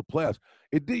then in the playoffs.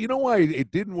 You know why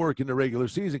it didn't work in the regular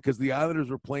season? Because the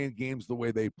Islanders were playing games the way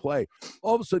they play.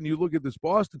 All of a sudden, you look at this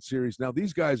Boston series. Now,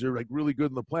 these guys are like really good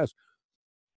in the playoffs.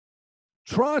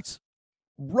 Trotz,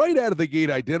 right out of the gate,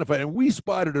 identified, and we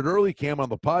spotted it early, Cam, on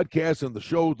the podcast and the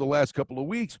show the last couple of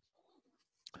weeks.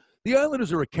 The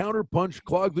Islanders are a counter-punch,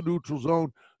 clog the neutral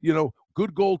zone,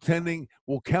 good goaltending,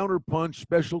 will counter-punch,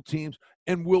 special teams,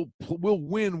 and will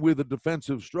win with a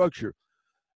defensive structure.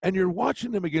 And you're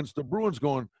watching them against the Bruins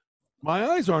going, my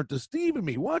eyes aren't deceiving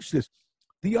me. Watch this.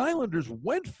 The Islanders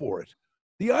went for it.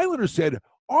 The Islanders said,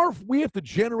 we have to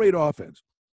generate offense.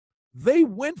 They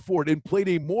went for it and played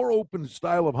a more open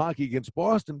style of hockey against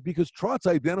Boston because Trotz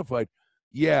identified,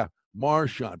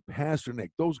 Marchand,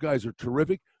 Pasternak, those guys are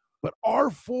terrific. But our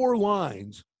four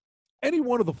lines, any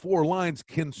one of the four lines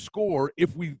can score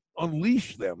if we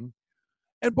unleash them.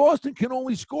 And Boston can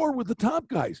only score with the top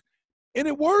guys. And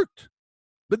it worked.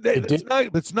 But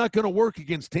that's not going to work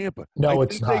against Tampa. No, I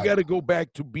it's think not. They got to go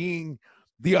back to being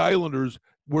the Islanders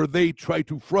where they try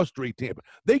to frustrate Tampa.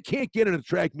 They can't get in a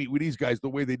track meet with these guys the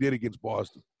way they did against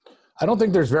Boston. I don't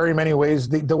think there's very many ways.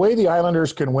 The way the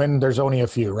Islanders can win, there's only a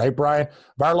few, right, Brian?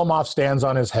 Varlamov stands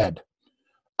on his head.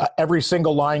 Every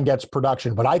single line gets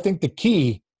production. But I think the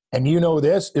key, and you know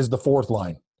this, is the fourth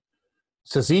line.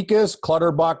 Cizikas,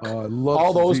 Clutterbuck,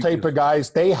 all those type of guys,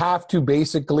 they have to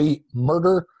basically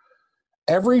murder.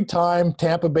 Every time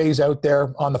Tampa Bay's out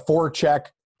there on the forecheck,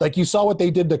 like you saw what they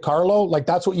did to Carlo, like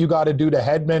that's what you got to do to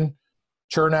Hedman,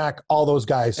 Chernak, all those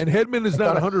guys. And Hedman is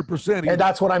not 100%. And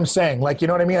that's what I'm saying. Like, you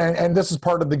know what I mean? And this is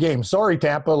part of the game. Sorry,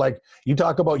 Tampa. Like, you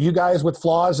talk about you guys with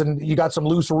flaws and you got some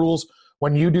loose rules.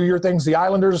 When you do your things, the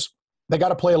Islanders, they got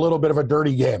to play a little bit of a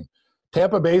dirty game.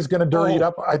 Tampa Bay's going to dirty it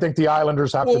up. I think the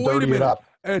Islanders have to dirty it up.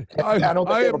 And I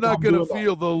am not going to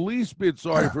feel the least bit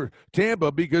sorry for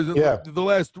Tampa because in the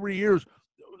last 3 years,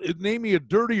 name me a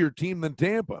dirtier team than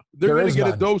Tampa. They're going to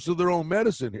get a dose of their own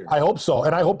medicine here. I hope so.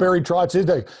 And I hope Barry Trotz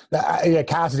is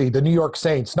Cassidy, the New York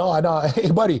Saints. No,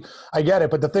 hey, buddy, I get it.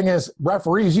 But the thing is,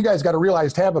 referees, you guys got to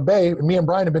realize Tampa Bay, me and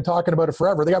Brian have been talking about it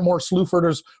forever. They got more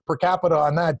Slewfooters per capita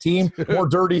on that team, more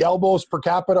dirty elbows per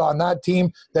capita on that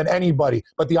team than anybody.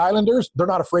 But the Islanders, they're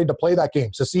not afraid to play that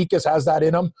game. Cizikas has that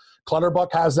in them.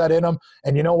 Clutterbuck has that in them.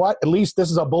 And you know what? At least this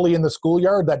is a bully in the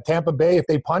schoolyard that Tampa Bay, if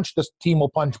they punch, this team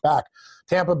will punch back.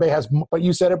 Tampa Bay has, but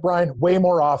you said it, Brian, way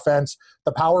more offense.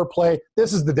 The power play,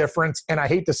 this is the difference. And I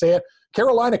hate to say it,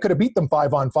 Carolina could have beat them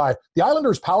 5-on-5. The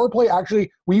Islanders' power play,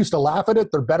 actually, we used to laugh at it.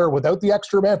 They're better without the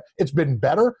extra man. It's been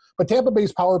better, but Tampa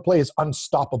Bay's power play is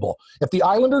unstoppable. If the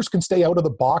Islanders can stay out of the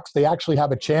box, they actually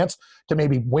have a chance to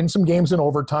maybe win some games in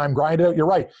overtime, grind it out. You're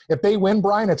right. If they win,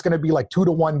 Brian, it's going to be like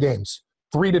 2-1 games.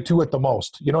 3-2 at the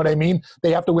most. You know what I mean?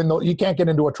 They have to win. You can't get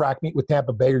into a track meet with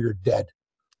Tampa Bay or you're dead.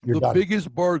 You're done.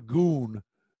 Biggest bargoon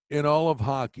in all of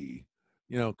hockey,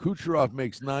 Kucherov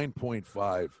makes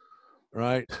 9.5,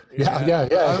 right?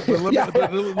 Yeah.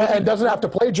 And doesn't have to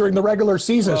play during the regular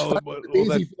season. Easy for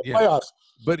the playoffs.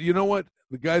 But you know what?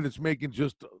 The guy that's making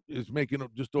just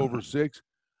over 6.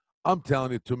 I'm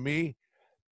telling you, to me,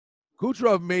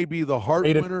 Kucherov may be the Hart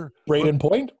winner. Braden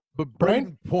Point? But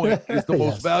Braden Point is the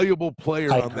most valuable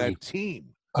player on that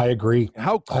team. I agree.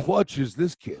 How clutch is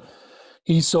this kid?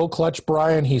 He's so clutch,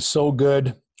 Brian. He's so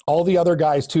good. All the other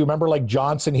guys, too. Remember, like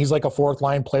Johnson, he's like a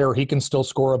fourth-line player. He can still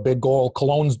score a big goal.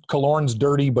 Killorn's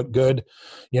dirty but good.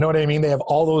 You know what I mean? They have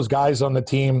all those guys on the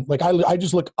team. Like, I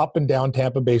just look up and down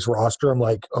Tampa Bay's roster. I'm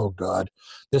like, oh, God,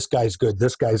 this guy's good.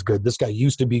 This guy's good. This guy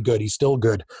used to be good. He's still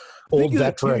good. Old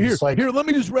veterans. Here, let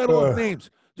me just rattle off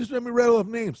names. Just let me rattle off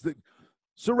names.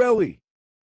 Sorelli.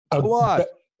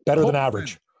 Better than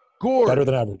average. Gore. Better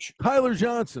than average. Tyler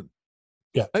Johnson.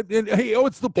 Yeah. And hey,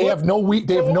 it's the playoffs. They have no week.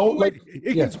 They have no like.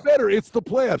 It gets better. It's the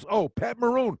playoffs. Oh, Pat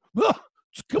Maroon.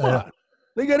 Come on.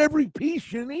 They got every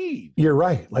piece you need. You're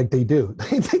right. Like they do.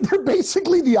 They're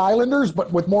basically the Islanders,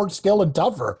 but with more skill and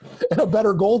tougher and a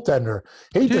better goaltender.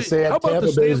 Hate to say it.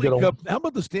 Tampa Bay is going to. How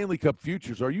about the Stanley Cup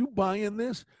futures? Are you buying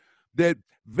this? That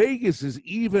Vegas is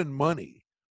even money,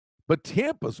 but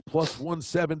Tampa's plus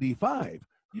 175.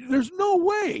 There's no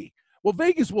way. Well,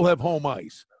 Vegas will have home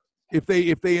ice if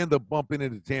they end up bumping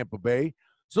into Tampa Bay.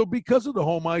 So because of the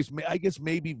home ice, I guess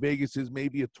maybe Vegas is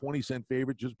maybe a 20-cent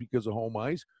favorite just because of home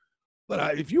ice.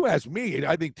 But if you ask me,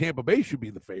 I think Tampa Bay should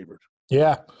be the favorite.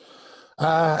 Yeah.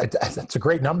 That's a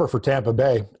great number for Tampa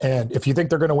Bay. And if you think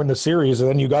they're going to win the series and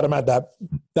then you got them at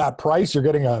that price, you're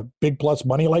getting a big plus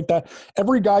money like that.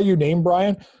 Every guy you named,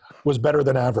 Brian, was better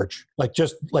than average. Like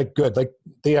just like good. Like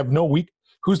they have no weak.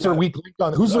 Who's their weak link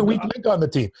on? Who's their weak link on the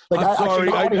team? Like I'm sorry,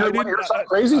 I didn't hear something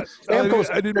crazy. Stamkos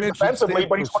I didn't mention defensively,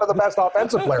 but he's one of the best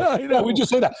offensive players. I know. Yeah, we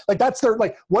just say that. Like that's their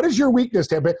like. What is your weakness,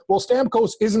 Tampa? Well,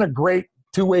 Stamkos isn't a great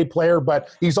two-way player, but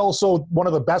he's also one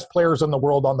of the best players in the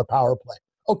world on the power play.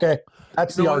 Okay,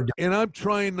 that's the argument. And I'm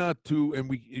trying not to,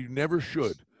 and you never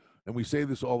should. And we say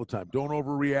this all the time. Don't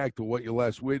overreact to what you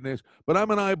last witnessed. But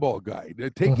I'm an eyeball guy.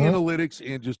 Take analytics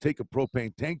and just take a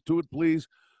propane tank to it, please.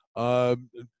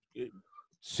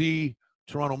 See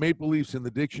Toronto Maple Leafs in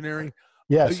the dictionary.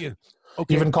 Yes.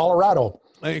 Okay. Even Colorado.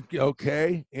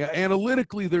 Okay. Yeah,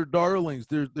 analytically, they're darlings.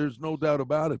 There's no doubt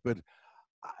about it. But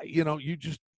you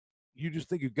just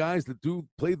think of guys that do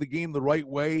play the game the right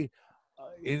way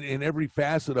in every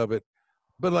facet of it.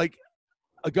 But like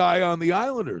a guy on the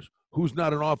Islanders who's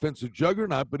not an offensive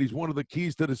juggernaut, but he's one of the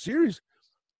keys to the series.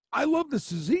 I love the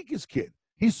Cizikas kid.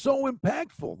 He's so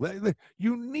impactful.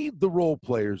 You need the role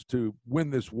players to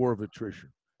win this war of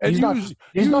attrition. And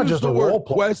he's not just a role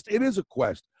player. Quest. It is a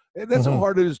quest. And that's how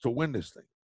hard it is to win this thing.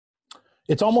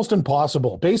 It's almost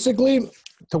impossible. Basically,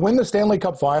 to win the Stanley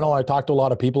Cup final, I talked to a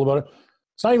lot of people about it.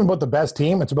 It's not even about the best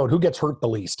team. It's about who gets hurt the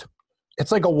least.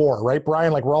 It's like a war, right,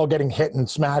 Brian? Like we're all getting hit and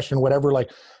smashed and whatever.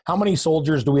 Like how many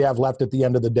soldiers do we have left at the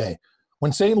end of the day?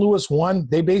 When St. Louis won,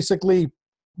 they basically,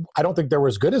 I don't think they were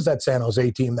as good as that San Jose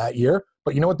team that year.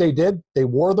 But you know what they did? They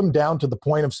wore them down to the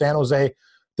point of San Jose.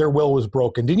 Their will was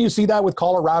broken. Didn't you see that with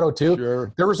Colorado too?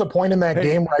 Sure. There was a point in that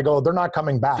game where I go, they're not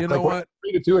coming back. You know what?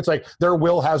 3-2, it's like their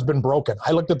will has been broken.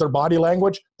 I looked at their body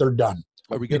language. They're done.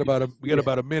 We get about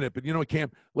a minute, but you know,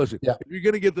 Cam, listen, if you're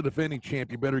going to get the defending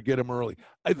champ, you better get him early.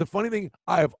 The funny thing,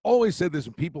 I have always said this,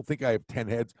 and people think I have 10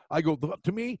 heads. I go,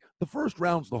 to me, the first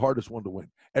round's the hardest one to win.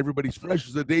 Everybody's fresh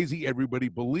as a daisy. Everybody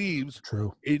believes.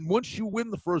 True. And once you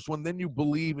win the first one, then you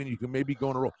believe, and you can maybe go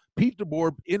on a roll. Pete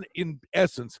DeBoer, in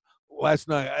essence, last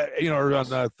night, or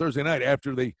on Thursday night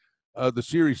after the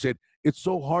series said, it's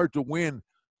so hard to win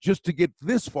just to get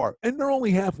this far, and they're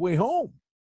only halfway home.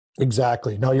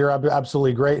 Exactly. No, you're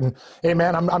absolutely great. And hey,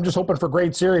 man, I'm just hoping for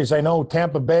great series. I know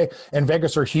Tampa Bay and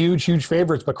Vegas are huge, huge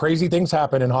favorites, but crazy things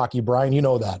happen in hockey, Brian. You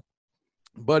know that.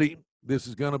 Buddy, this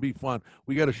is going to be fun.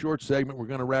 We got a short segment. We're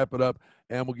going to wrap it up,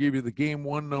 and we'll give you the Game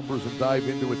 1 numbers and dive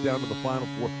into it down to the Final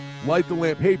Four. Light the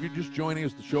lamp. Hey, if you're just joining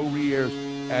us, the show re-airs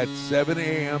at 7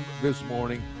 a.m. this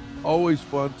morning. Always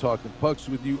fun talking pucks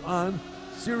with you on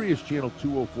Sirius Channel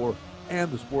 204 and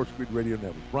the Sports Grid Radio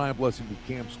Network. Brian Blessing with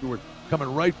Cam Stewart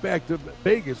coming right back to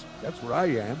Vegas. That's where I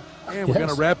am. And we're going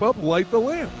to wrap up Light the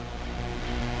Lamp.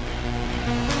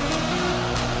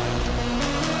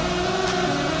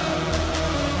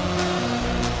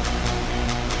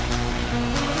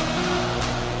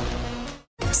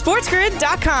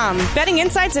 SportsGrid.com. Betting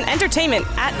insights and entertainment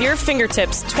at your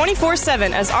fingertips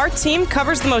 24/7 as our team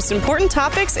covers the most important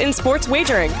topics in sports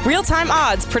wagering. Real-time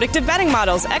odds, predictive betting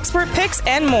models, expert picks,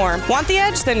 and more. Want the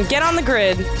edge? Then get on the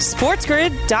grid.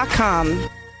 SportsGrid.com.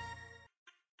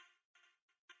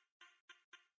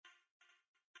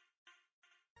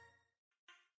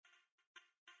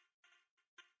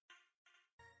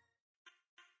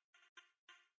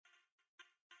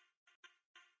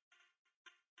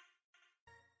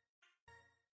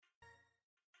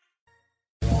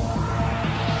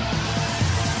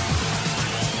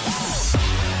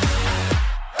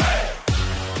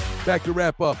 Back to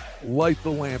wrap up, Light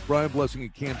the Lamp, Brian Blessing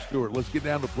and Cam Stewart. Let's get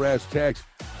down to brass tacks.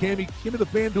 Cammy, give me the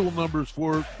FanDuel numbers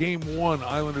for Game 1,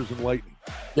 Islanders and Lightning.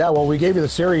 Yeah, well, we gave you the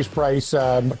series price,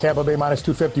 Tampa Bay minus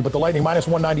 250, but the Lightning minus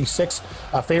 196.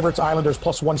 Favorites, Islanders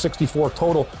plus 164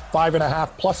 total,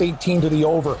 5.5, plus 18 to the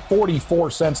over,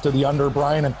 44 cents to the under,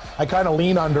 Brian. And I kind of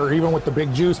lean under, even with the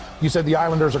big juice. You said the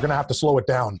Islanders are going to have to slow it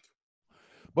down.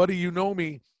 Buddy, you know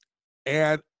me,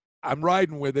 and I'm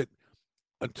riding with it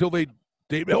until they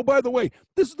oh, by the way,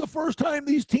 this is the first time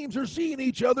these teams are seeing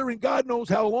each other in God knows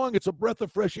how long. It's a breath of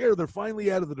fresh air. They're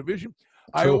finally out of the division.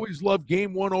 True. I always love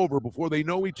Game 1 over before they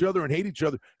know each other and hate each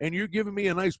other. And you're giving me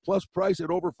a nice plus price at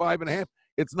over 5.5.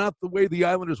 It's not the way the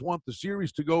Islanders want the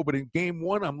series to go, but in game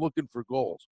one, I'm looking for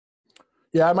goals.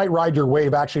 Yeah, I might ride your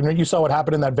wave, actually. You saw what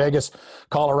happened in that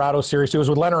Vegas-Colorado series. It was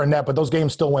with Leonard and net, but those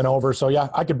games still went over. So, yeah,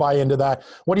 I could buy into that.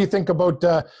 What do you think about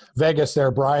Vegas there,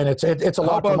 Brian? It's a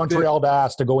lot for Montreal to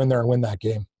ask to go in there and win that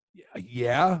game.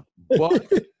 Yeah, but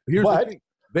here's the thing.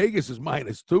 Vegas is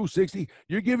minus 260.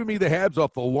 You're giving me the Habs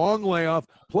off the long layoff,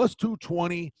 plus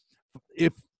 220.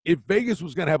 If Vegas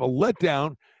was going to have a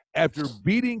letdown after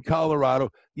beating Colorado,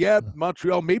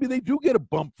 Montreal, maybe they do get a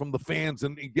bump from the fans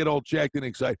and get all jacked and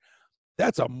excited.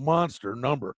 That's a monster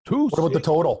number. What about the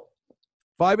total?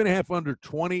 5.5 under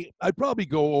 20. I'd probably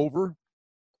go over.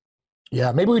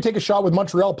 Yeah, maybe we take a shot with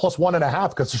Montreal plus 1.5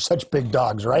 because they're such big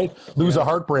dogs, right? Lose a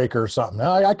heartbreaker or something.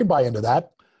 I could buy into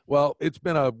that. Well, it's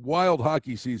been a wild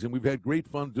hockey season. We've had great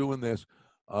fun doing this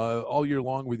all year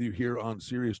long with you here on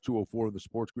Sirius 204 of the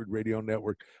Sports Grid Radio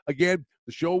Network. Again,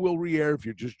 the show will re-air if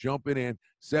you're just jumping in.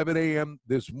 7 a.m.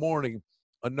 this morning,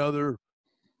 another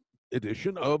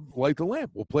edition of Light the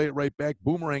Lamp. We'll play it right back,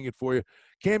 boomerang it for you.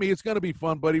 Cammy, it's going to be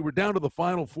fun, buddy. We're down to the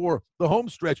Final Four, the home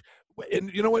stretch. And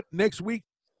you know what? Next week,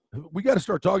 we got to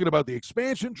start talking about the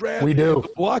expansion draft. We do. The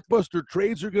blockbuster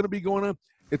trades are going to be going on.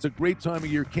 It's a great time of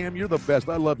year. Cam, you're the best.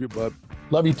 I love you, bud.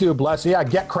 Love you too, bless. Yeah,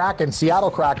 get cracking,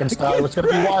 Seattle Kraken style. It's going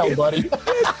to be wild, buddy.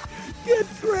 Get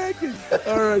cracking.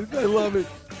 All right, I love it.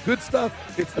 Good stuff.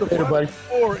 It's the Final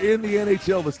Four in the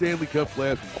NHL, the Stanley Cup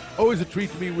Clash. Always a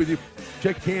treat to be with you.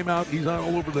 Check Cam out. He's on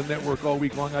all over the network all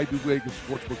week long. I do Vegas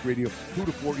Sportsbook Radio, 2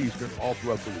 to 4 Eastern, all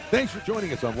throughout the week. Thanks for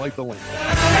joining us on Light the Lamp.